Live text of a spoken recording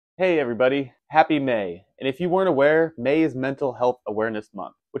Hey everybody, happy May. And if you weren't aware, May is Mental Health Awareness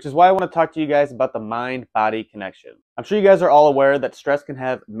Month, which is why I want to talk to you guys about the mind-body connection. I'm sure you guys are all aware that stress can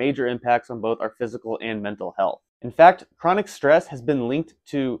have major impacts on both our physical and mental health. In fact, chronic stress has been linked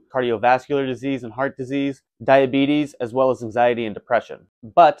to cardiovascular disease and heart disease, diabetes, as well as anxiety and depression.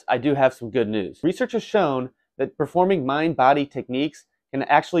 But I do have some good news. Research has shown that performing mind-body techniques can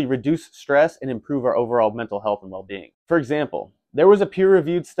actually reduce stress and improve our overall mental health and well-being. For example, there was a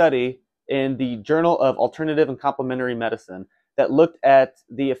peer-reviewed study in the Journal of Alternative and Complementary Medicine that looked at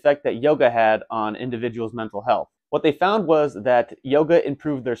the effect that yoga had on individuals' mental health. What they found was that yoga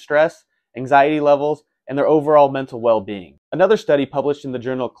improved their stress, anxiety levels, and their overall mental well-being. Another study published in the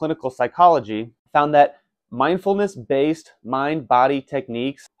journal Clinical Psychology found that mindfulness-based mind-body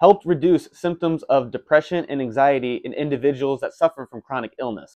techniques helped reduce symptoms of depression and anxiety in individuals that suffer from chronic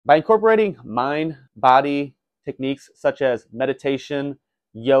illness. By incorporating mind-body techniques such as meditation,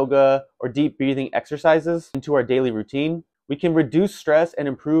 yoga, or deep breathing exercises into our daily routine, we can reduce stress and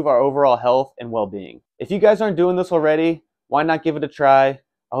improve our overall health and well-being. If you guys aren't doing this already, why not give it a try?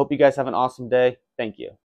 I hope you guys have an awesome day. Thank you.